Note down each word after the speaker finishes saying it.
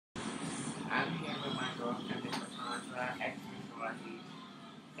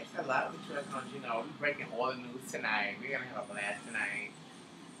Hello, you know, we're breaking all the news tonight. We're gonna have a blast tonight.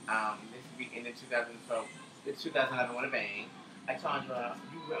 This will be in the 2012, it's 2011 with a bang. Auntondra,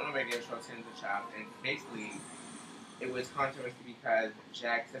 you were on a radio show since a child, and basically it was controversy because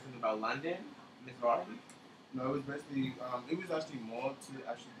Jack said something about London, Mizrahi. No, it was basically, it was actually more to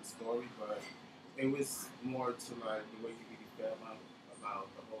actually the story, but it was more to like the way he really felt about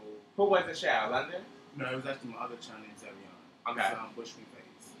the whole. Who was the child? London? No, it was actually my other channel named Zarion. Okay. It was Bushman Face.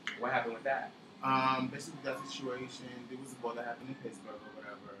 What happened with that? Basically that situation, there was a ball that happened in Pittsburgh or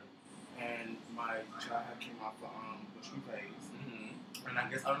whatever, and my child had came off of Bushman Face, and I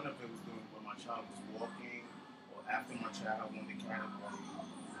guess I don't know if it was doing when my child was walking or after my child won the category.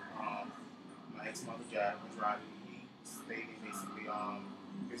 My ex-mother Jack was riding. He stated basically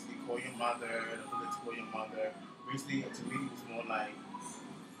call your mother, don't forget to call your mother. Basically, to me, it was more like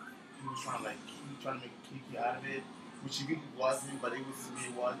he was trying to make a kiki out of it, which he really wasn't, but it was to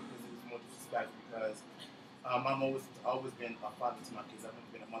me it was because it was more disrespectful because I'm always been a father to my kids. I've never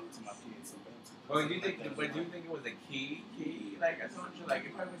been a mother to my kids. So well, do you think it was a key? Like I told you, like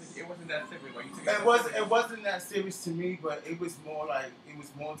it wasn't that serious. Like, it wasn't that serious to me, but it was more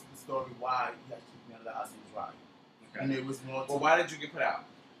to the story why he had to keep me out of the house and was riding. Okay. And it was more. Well, why did you get put out?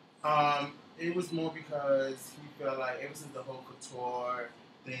 It was more because he felt like ever since the whole Couture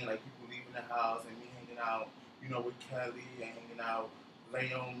thing, like people leaving the house and me hanging out, you know, with Kelly and hanging out,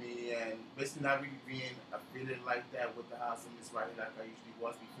 Naomi, and basically not really being affiliated like that with the house and Mizrahi like I usually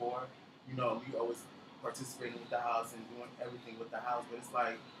was before. You know, me always participating with the house and doing everything with the house, but it's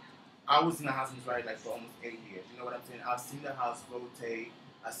like I was in the house in Mizrahi like for almost 8 years. You know what I'm saying? I've seen the house rotate.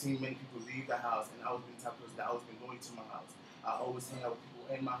 I've seen many people leave the house, and I was been the type of person that I always been going to my house. I always hang out with people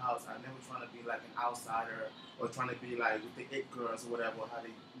in my house. I never trying to be like an outsider or trying to be like with the it girls or whatever, how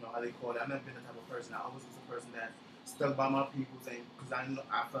they call it. I've never been the type of person. I always was a person that stuck by my people, because I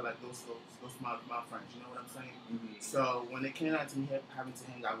felt like those my friends. You know what I'm saying? Mm-hmm. So when it came out to me having to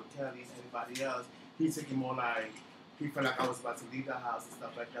hang out with Kelly and everybody else, he took it more like he felt like I was about to leave the house and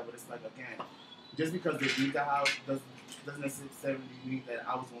stuff like that. But it's like again, just because they leave the house doesn't necessarily mean that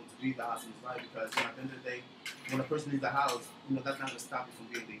I was going to leave the house and right, because at the end of the day, when a person leaves the house, you know, that's not going to stop you from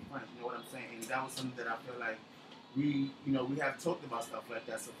being their friends. You know what I'm saying? And that was something that I feel like we have talked about stuff like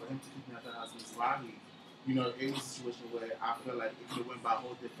that. So for him to keep me out of the house in Mizrahi, you know, it was a situation where I feel like it could have went by a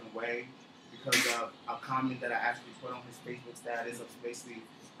whole different way because of a comment that I actually put on his Facebook status. Of basically,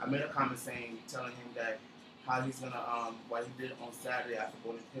 I made a comment telling him that how he's gonna what he did on Saturday after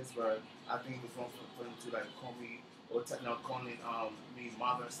going to Pittsburgh. I think it was wrong for him to like call me or calling me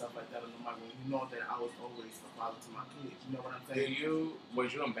mother and stuff like that. Or no, you know that I was always a father to my kids. You know what I'm saying?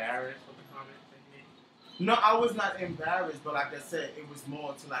 Was you embarrassed with the comment that he made? No, I was not embarrassed, but like I said, it was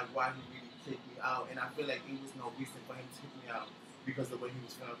more to like why he really kicked me out, and I feel like it was no reason for him to kick me out because of the way he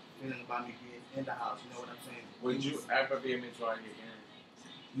was feeling about me being in the house. You know what I'm saying? Would you ever be a Mizrahi again?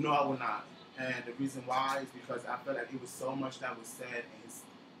 No, I would not. And the reason why is because I felt like it was so much that was said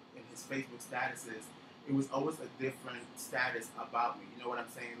in his Facebook statuses. It was always a different status about me. You know what I'm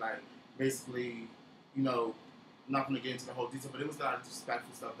saying? Like basically, you know, not going to get into the whole detail, but it was a lot of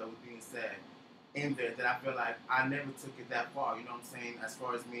disrespectful stuff that was being said in there that I feel like I never took it that far. You know what I'm saying? As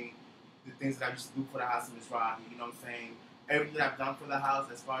far as me, the things that I used to do for the house in Mizrahi, you know what I'm saying? Everything that I've done for the house,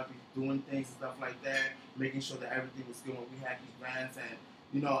 as far as me doing things and stuff like that, making sure that everything was good when we had these events and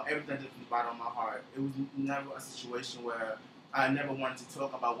you know, everything I did from the bottom of my heart. It was never a situation where I never wanted to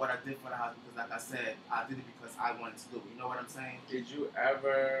talk about what I did for the house because, like I said, I did it because I wanted to do it. You know what I'm saying? Did you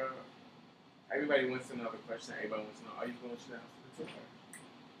ever... Everybody wants to know the question. Everybody wants to know, are you going to the house of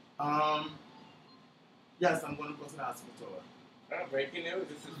Couture? Yes, I'm going to go to the house of Couture. Breaking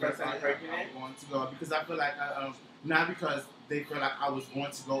news. This is first time breaking news. I'm going to go because I feel like, not because they feel like I was going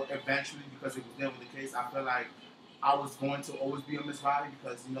to go eventually because it was never the case. I feel like I was going to always be a Mizrahi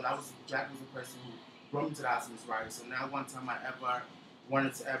because, you know, Jack was the person who brought me to the house of Mizrahi. So now one time I ever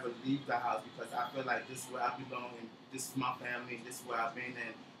wanted to ever leave the house because I feel like this is where I belong and this is my family and this is where I've been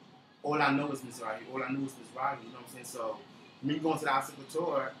and all I know is Mizrahi. All I knew is Mizrahi, you know what I'm saying? So me going to the house of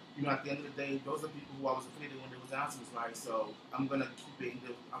Couture, you know, at the end of the day, those are people who I was affiliated when they was the house of Mizrahi. So I'm going to keep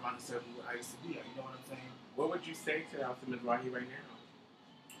it around the circle where I used to be at, you know what I'm saying? What would you say to the house of Mizrahi right now?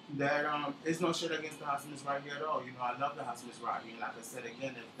 That it's no shit against the house of Mizrahi at all. You know, I love the house of Mizrahi. And like I said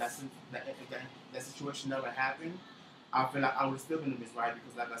again, if that situation never happened, I feel like I would have still been in Mizrahi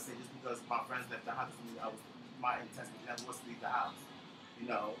because, like I said, just because my friends left the house, my intention never was to leave the house.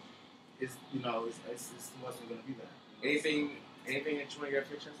 It wasn't going to be that. Anything that you want to get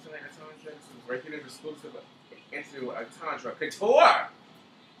pictures tonight, Auntondra? This is breaking news exclusive into Auntondra Couture.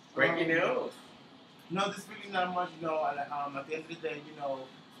 Breaking news. No, there's really not much. You know, at the end of the day, you know.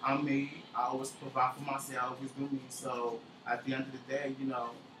 I'm me. I always provide for myself. I always do me. So at the end of the day, you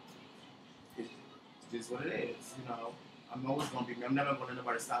know, it's just what it is. You know, I'm always gonna be me. I'm never gonna let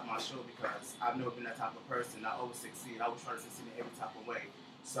nobody stop my show because I've never been that type of person. I always succeed. I always try to succeed in every type of way.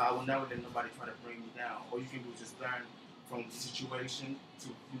 So I will never let nobody try to bring me down. All you can do is just learn from the situation to,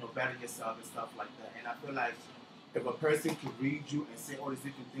 you know, better yourself and stuff like that. And I feel like if a person can read you and say all these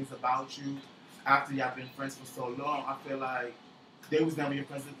different things about you after y'all been friends for so long, I feel like they was never your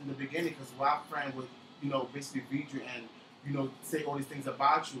friends in the beginning because why a friend would, you know, basically read you and, you know, say all these things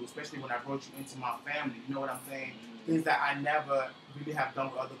about you, especially when I brought you into my family. You know what I'm saying? Things that I never really have done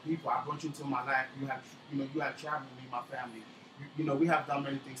with other people. I brought you into my life. You have, you know, you have traveled with me, my family. You know, we have done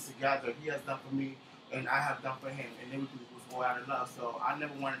many things together. He has done for me, and I have done for him, and everything was all out of love. So I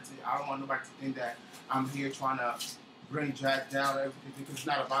never wanted to. I don't want nobody to think that I'm here trying to bring Jack down or everything because it's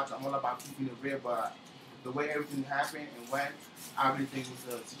not about. I'm all about keeping it real, but the way everything happened and went, I really think it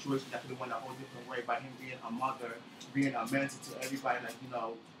was a situation that could have went a whole different way by him being a mother, being a mentor to everybody, like, you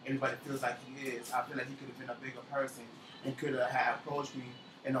know, everybody feels like he is. I feel like he could have been a bigger person and could have had approached me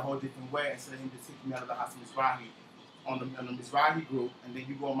in a whole different way instead of him just taking me out of the house of Mizrahi on the Mizrahi group, and then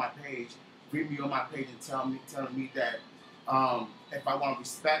you go on my page, read me on my page and telling me that if I want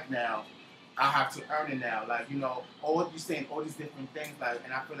respect now, I have to earn it now. Like, you know, all you saying all these different things, like,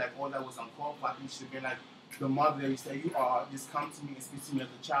 and I feel like all that was uncalled for. I think you should have been like the mother that you say you are. Just come to me and speak to me as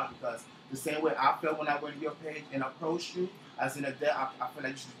a child, because the same way I felt when I went to your page and approached you, as in a day, I feel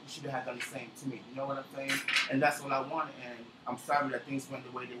like you should have done the same to me. You know what I'm saying? And that's what I wanted. And I'm sorry that things went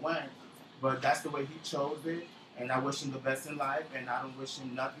the way they went, but that's the way he chose it. And I wish him the best in life, and I don't wish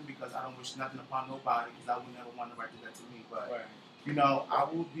him nothing because I don't wish nothing upon nobody because I would never want nobody to do that to me. But, right. You know, I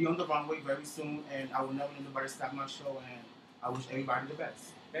will be on the runway very soon, and I will never let nobody stop my show, and I wish everybody the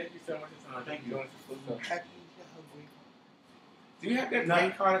best. Thank you so much, Auntondra. Thank you. Do you have that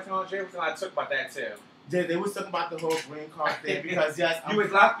green card, Auntondra? I talk about that too. Yeah, they was talking about the whole green card thing because, yes. You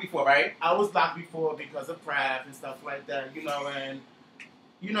was locked before, right? I was locked before because of craft and stuff like that, you know, and,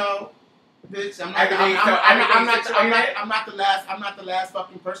 you know, bitch, I'm not the last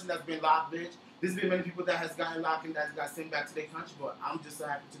fucking person that's been locked, bitch. There's been many people that has gotten locked and that got sent back to their country, but I'm just so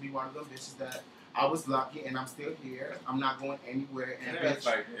happy to be one of them bitches that I was lucky and I'm still here. I'm not going anywhere, and bitch,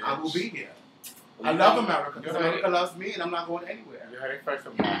 I will be here. I love America because America loves me, and I'm not going anywhere. You heard it first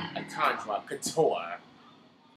from Auntondra Couture.